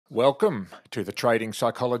Welcome to the Trading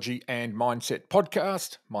Psychology and Mindset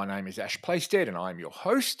podcast. My name is Ash Playstead and I'm your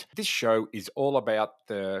host. This show is all about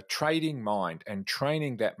the trading mind and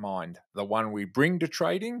training that mind, the one we bring to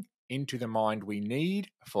trading, into the mind we need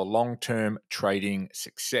for long-term trading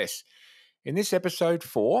success. In this episode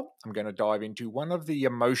 4, I'm going to dive into one of the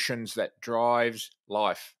emotions that drives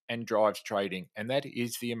life and drives trading, and that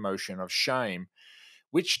is the emotion of shame,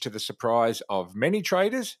 which, to the surprise of many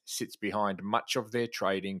traders, sits behind much of their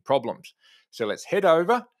trading problems. So let's head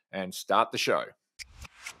over and start the show.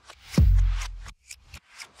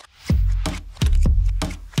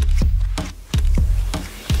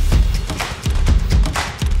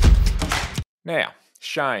 Now,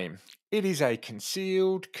 shame. It is a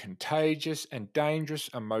concealed, contagious, and dangerous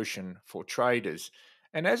emotion for traders.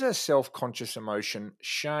 And as a self-conscious emotion,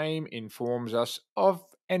 shame informs us of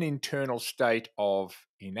an internal state of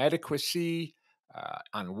inadequacy,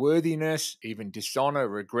 unworthiness, even dishonor,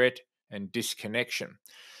 regret, and disconnection.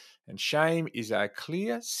 And shame is a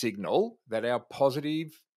clear signal that our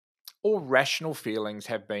positive or rational feelings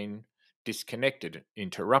have been disconnected,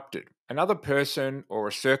 interrupted. Another person or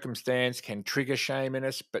a circumstance can trigger shame in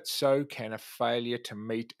us, but so can a failure to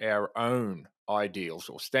meet our own ideals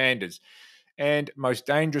or standards. And most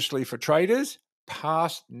dangerously for traders,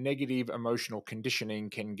 past negative emotional conditioning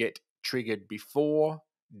can get triggered before,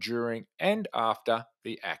 during, and after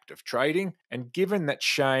the act of trading. And given that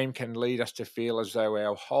shame can lead us to feel as though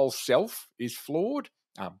our whole self is flawed,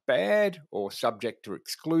 bad, or subject to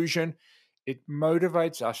exclusion, it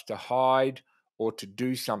motivates us to hide or to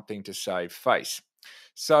do something to save face.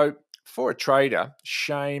 So, for a trader,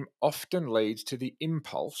 shame often leads to the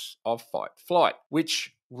impulse of fight flight,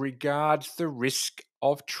 which regards the risk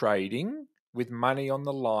of trading with money on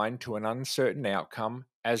the line to an uncertain outcome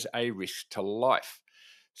as a risk to life.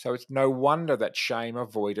 So it's no wonder that shame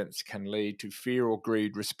avoidance can lead to fear or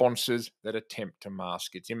greed responses that attempt to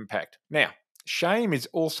mask its impact. Now, shame is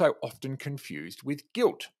also often confused with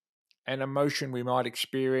guilt, an emotion we might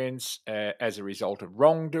experience as a result of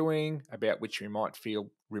wrongdoing, about which we might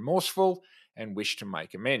feel remorseful and wish to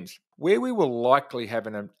make amends. Where we will likely have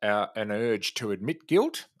an urge to admit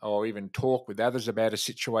guilt or even talk with others about a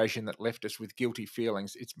situation that left us with guilty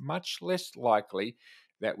feelings, it's much less likely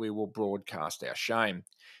that we will broadcast our shame.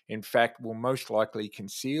 In fact, we'll most likely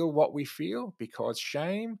conceal what we feel because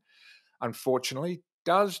shame, unfortunately,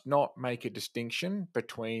 does not make a distinction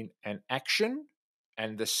between an action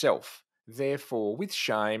and the self. Therefore, with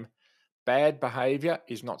shame, bad behavior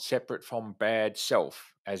is not separate from bad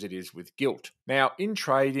self as it is with guilt. Now, in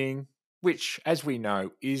trading, which, as we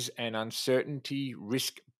know, is an uncertainty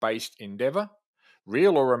risk-based endeavor,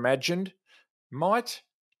 real or imagined,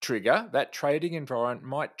 that trading environment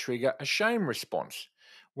might trigger a shame response.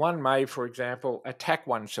 One may, for example, attack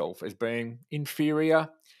oneself as being inferior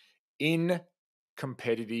in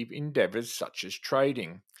competitive endeavors such as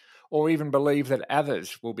trading, or even believe that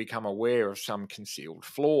others will become aware of some concealed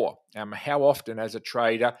flaw. How often, as a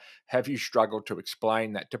trader, have you struggled to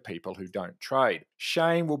explain that to people who don't trade?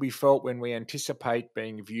 Shame will be felt when we anticipate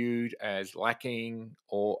being viewed as lacking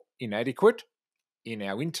or inadequate in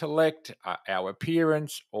our intellect, our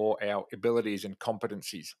appearance, or our abilities and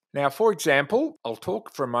competencies. Now, for example, I'll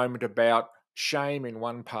talk for a moment about shame in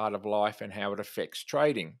one part of life and how it affects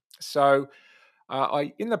trading. So,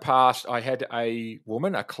 in the past, I had a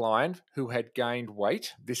woman, a client, who had gained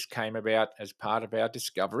weight. This came about as part of our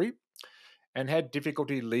discovery, and had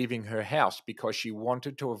difficulty leaving her house because she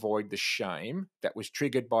wanted to avoid the shame that was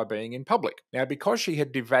triggered by being in public. Now, because she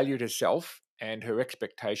had devalued herself and her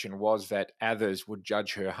expectation was that others would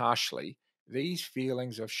judge her harshly, these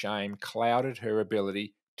feelings of shame clouded her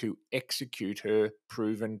ability to execute her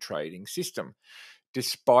proven trading system,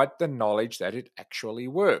 despite the knowledge that it actually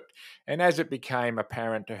worked. And as it became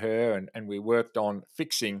apparent to her and we worked on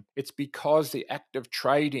fixing, it's because the act of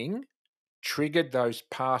trading triggered those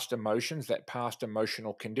past emotions, that past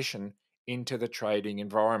emotional condition into the trading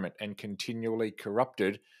environment and continually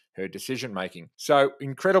corrupted her decision making. So,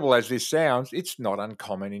 incredible as this sounds, it's not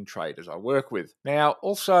uncommon in traders I work with. Now,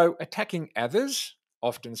 also, attacking others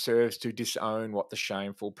often serves to disown what the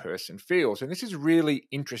shameful person feels. And this is really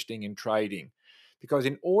interesting in trading because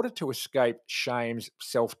in order to escape shame's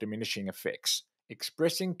self-diminishing effects,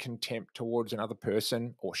 expressing contempt towards another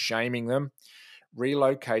person or shaming them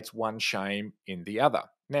relocates one shame in the other.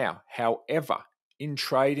 Now, however, in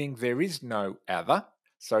trading, there is no other,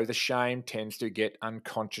 so the shame tends to get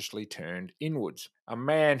unconsciously turned inwards. A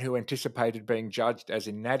man who anticipated being judged as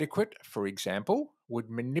inadequate, for example, would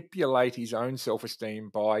manipulate his own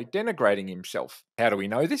self-esteem by denigrating himself. How do we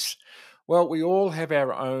know this? Well, we all have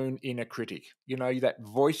our own inner critic. You know, that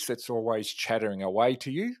voice that's always chattering away to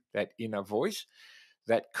you, that inner voice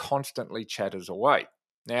that constantly chatters away.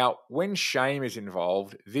 Now, when shame is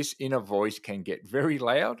involved, this inner voice can get very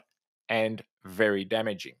loud and very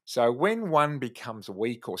damaging. So, when one becomes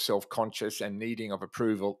weak or self conscious and needing of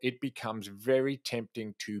approval, it becomes very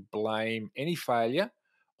tempting to blame any failure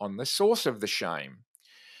on the source of the shame.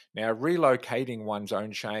 Now, relocating one's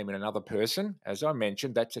own shame in another person, as I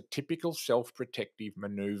mentioned, that's a typical self protective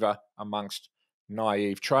maneuver amongst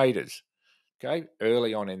naive traders, okay,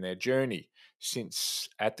 early on in their journey, since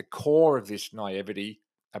at the core of this naivety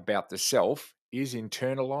about the self is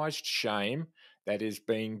internalized shame that is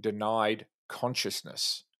being denied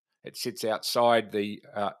consciousness. It sits outside the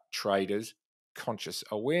trader's conscious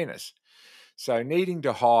awareness. So, needing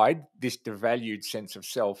to hide this devalued sense of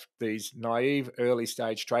self, these naive early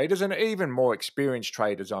stage traders, and even more experienced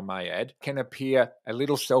traders, I may add, can appear a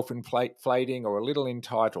little self inflating or a little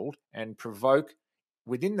entitled and provoke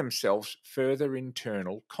within themselves further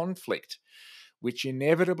internal conflict, which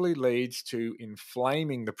inevitably leads to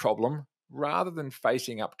inflaming the problem rather than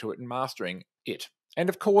facing up to it and mastering it. And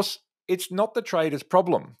of course, it's not the trader's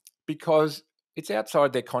problem because it's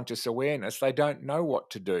outside their conscious awareness. They don't know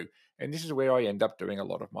what to do. And this is where I end up doing a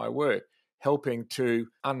lot of my work, helping to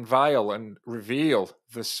unveil and reveal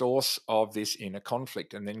the source of this inner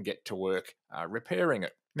conflict and then get to work repairing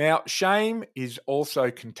it. Now, shame is also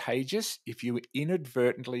contagious if you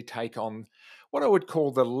inadvertently take on what I would call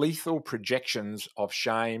the lethal projections of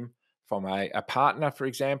shame from a partner, for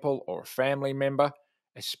example, or a family member,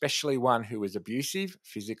 especially one who is abusive,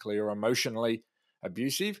 physically or emotionally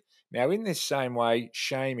abusive. Now, in this same way,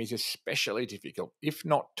 shame is especially difficult, if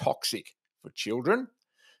not toxic, for children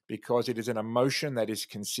because it is an emotion that is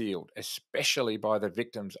concealed, especially by the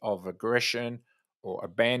victims of aggression or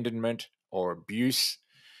abandonment or abuse.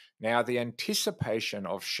 Now, the anticipation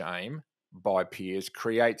of shame by peers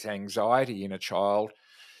creates anxiety in a child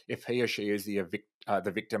if he or she is the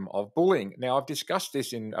victim of bullying. Now, I've discussed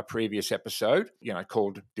this in a previous episode,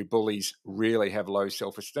 called "Do Bullies Really Have Low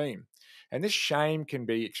Self-Esteem?" And this shame can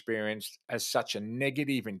be experienced as such a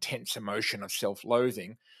negative, intense emotion of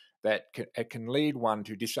self-loathing that it can lead one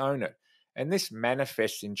to disown it. And this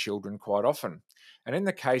manifests in children quite often. And in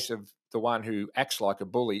the case of the one who acts like a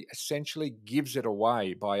bully, essentially gives it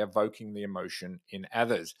away by evoking the emotion in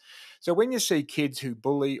others. So when you see kids who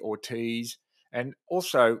bully or tease, and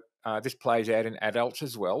also this plays out in adults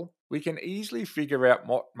as well, we can easily figure out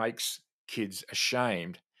what makes kids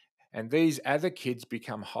ashamed. And these other kids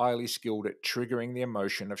become highly skilled at triggering the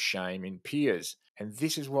emotion of shame in peers. And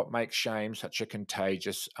this is what makes shame such a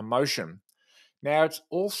contagious emotion. Now, it's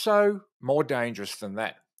also more dangerous than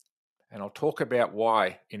that. And I'll talk about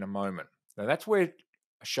why in a moment. Now, that's where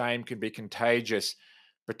shame can be contagious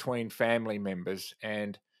between family members,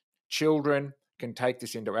 and children can take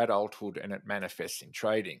this into adulthood and it manifests in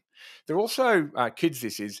trading. There are also kids,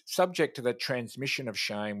 this is subject to the transmission of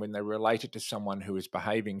shame when they're related to someone who is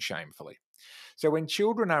behaving shamefully. So, when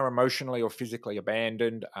children are emotionally or physically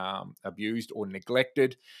abandoned, abused, or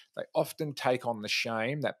neglected, they often take on the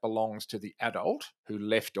shame that belongs to the adult who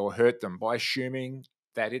left or hurt them by assuming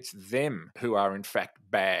that it's them who are in fact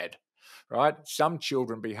bad. Right? Some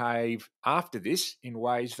children behave after this in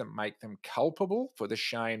ways that make them culpable for the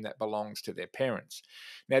shame that belongs to their parents.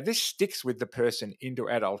 Now, this sticks with the person into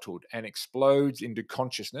adulthood and explodes into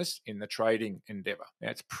consciousness in the trading endeavor.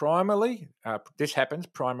 Now, this happens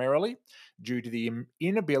primarily due to the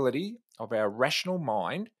inability of our rational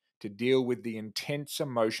mind to deal with the intense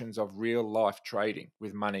emotions of real life trading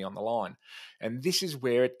with money on the line. And this is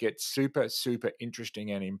where it gets super, super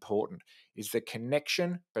interesting and important, is the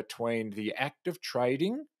connection between the act of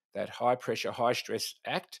trading, that high pressure, high stress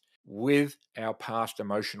act, with our past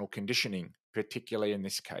emotional conditioning, particularly in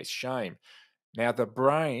this case, shame. Now, the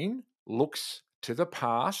brain looks to the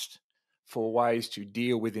past for ways to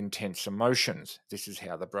deal with intense emotions. This is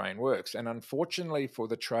how the brain works. And unfortunately for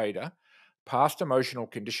the trader, past emotional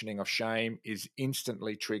conditioning of shame is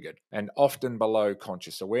instantly triggered and often below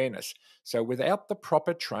conscious awareness. So without the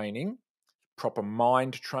proper training, proper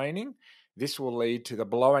mind training, this will lead to the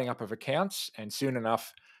blowing up of accounts, and soon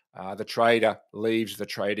enough, the trader leaves the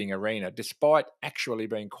trading arena, despite actually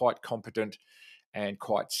being quite competent and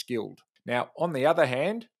quite skilled. Now, on the other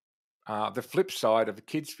hand, the flip side of the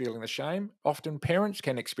kids feeling the shame, often parents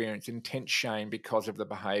can experience intense shame because of the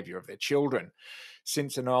behavior of their children.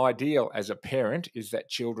 Since an ideal as a parent is that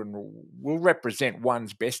children will represent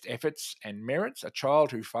one's best efforts and merits, a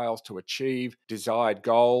child who fails to achieve desired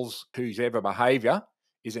goals, whose ever behavior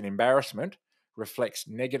is an embarrassment, reflects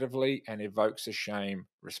negatively and evokes a shame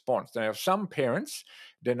response. Now, some parents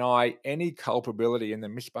deny any culpability in the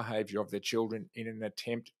misbehavior of their children in an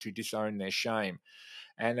attempt to disown their shame.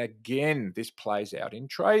 And again, this plays out in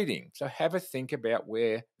trading. So have a think about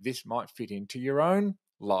where this might fit into your own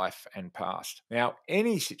life and past. Now,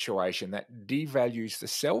 any situation that devalues the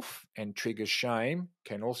self and triggers shame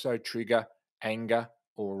can also trigger anger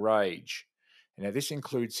or rage. Now, this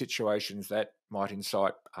includes situations that might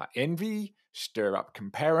incite envy, stir up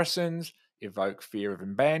comparisons, evoke fear of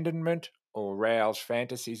abandonment, or rouse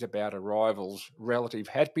fantasies about a rival's relative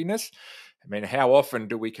happiness. I mean, how often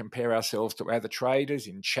do we compare ourselves to other traders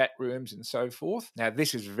in chat rooms and so forth? Now,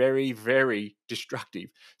 this is very, very destructive.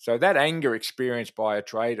 So that anger experienced by a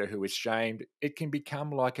trader who is shamed, it can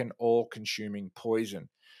become like an all-consuming poison.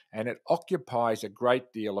 And it occupies a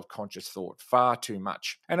great deal of conscious thought, far too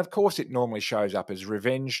much. And of course, it normally shows up as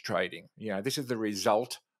revenge trading. This is the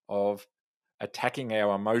result of attacking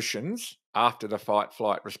our emotions after the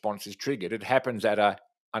fight-flight response is triggered. It happens at an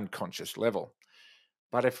unconscious level.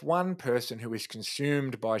 But if one person who is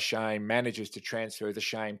consumed by shame manages to transfer the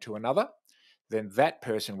shame to another, then that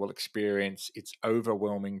person will experience its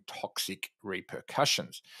overwhelming toxic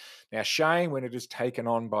repercussions. Now, shame, when it is taken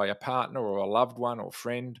on by a partner or a loved one or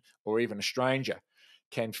friend or even a stranger,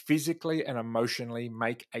 can physically and emotionally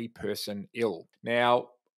make a person ill. Now,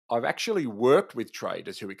 I've actually worked with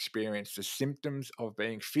traders who experience the symptoms of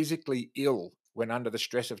being physically ill when under the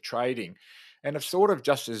stress of trading and have sort of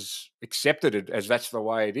just as accepted it as that's the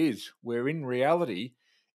way it is, where in reality,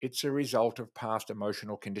 it's a result of past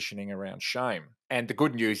emotional conditioning around shame. And the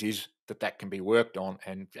good news is that that can be worked on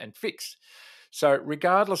and fixed. So,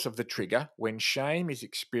 regardless of the trigger, when shame is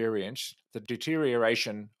experienced, the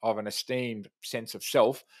deterioration of an esteemed sense of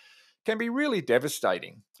self can be really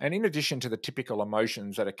devastating. And in addition to the typical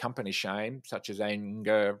emotions that accompany shame, such as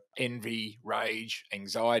anger, envy, rage,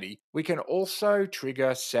 anxiety, we can also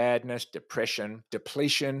trigger sadness, depression,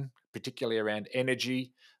 depletion, particularly around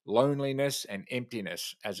energy, loneliness, and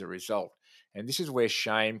emptiness as a result. And this is where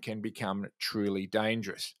shame can become truly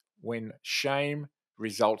dangerous. When shame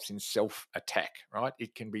results in self-attack, right?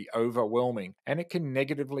 It can be overwhelming and it can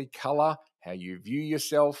negatively color how you view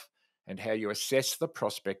yourself and how you assess the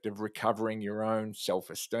prospect of recovering your own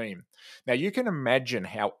self-esteem. Now, you can imagine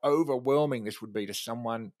how overwhelming this would be to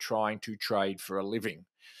someone trying to trade for a living.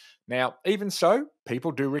 Now, even so,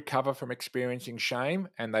 people do recover from experiencing shame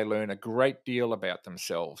and they learn a great deal about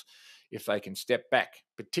themselves if they can step back,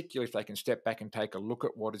 particularly if they can step back and take a look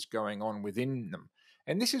at what is going on within them.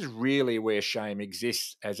 And this is really where shame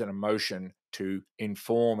exists as an emotion to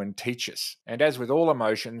inform and teach us. And as with all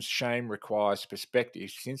emotions, shame requires perspective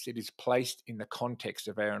since it is placed in the context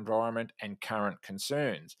of our environment and current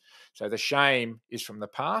concerns. So the shame is from the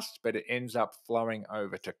past, but it ends up flowing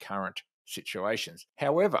over to current situations.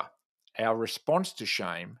 However, our response to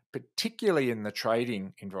shame, particularly in the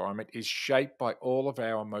trading environment, is shaped by all of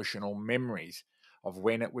our emotional memories of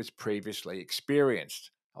when it was previously experienced.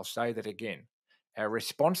 I'll say that again. Our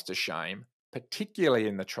response to shame, particularly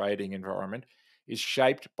in the trading environment, is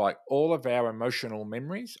shaped by all of our emotional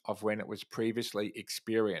memories of when it was previously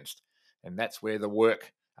experienced. And that's where the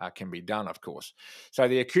work can be done, of course. So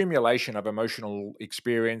the accumulation of emotional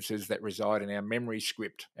experiences that reside in our memory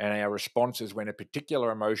script and our responses when a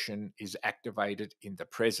particular emotion is activated in the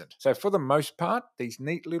present. So for the most part, these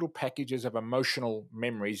neat little packages of emotional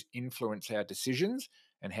memories influence our decisions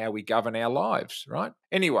and how we govern our lives, right?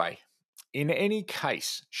 Anyway, in any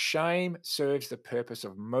case, shame serves the purpose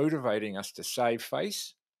of motivating us to save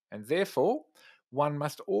face, and therefore, one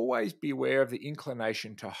must always be aware of the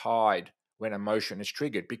inclination to hide when emotion is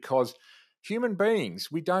triggered, because human beings,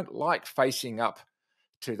 we don't like facing up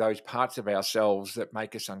to those parts of ourselves that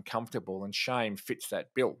make us uncomfortable, and shame fits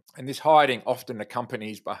that bill. And this hiding often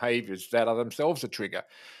accompanies behaviors that are themselves a trigger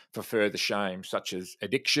for further shame, such as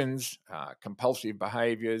addictions, compulsive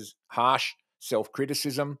behaviors, harsh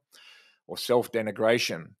self-criticism, or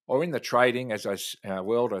self-denigration. Or in the trading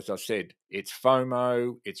world, as I said, it's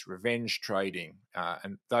FOMO, it's revenge trading,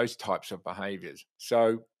 and those types of behaviors.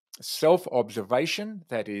 So self-observation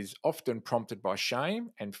that is often prompted by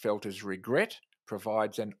shame and felt as regret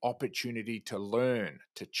provides an opportunity to learn,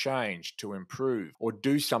 to change, to improve, or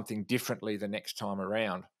do something differently the next time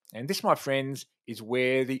around. And this, my friends, is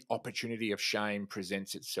where the opportunity of shame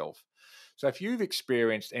presents itself. So if you've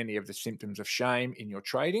experienced any of the symptoms of shame in your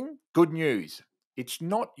trading, good news. It's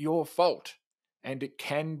not your fault and it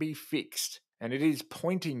can be fixed. And it is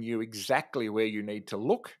pointing you exactly where you need to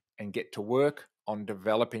look and get to work on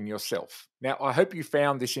developing yourself. Now, I hope you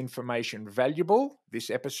found this information valuable, this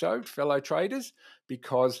episode, fellow traders,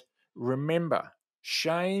 because remember,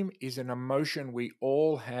 Shame is an emotion we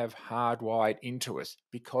all have hardwired into us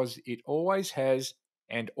because it always has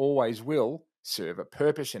and always will serve a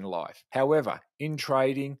purpose in life. However, in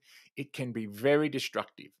trading, it can be very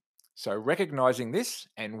destructive. So, recognizing this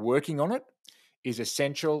and working on it is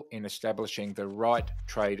essential in establishing the right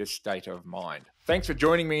trader state of mind. Thanks for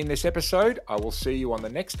joining me in this episode. I will see you on the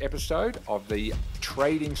next episode of the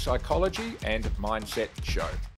Trading Psychology and Mindset Show.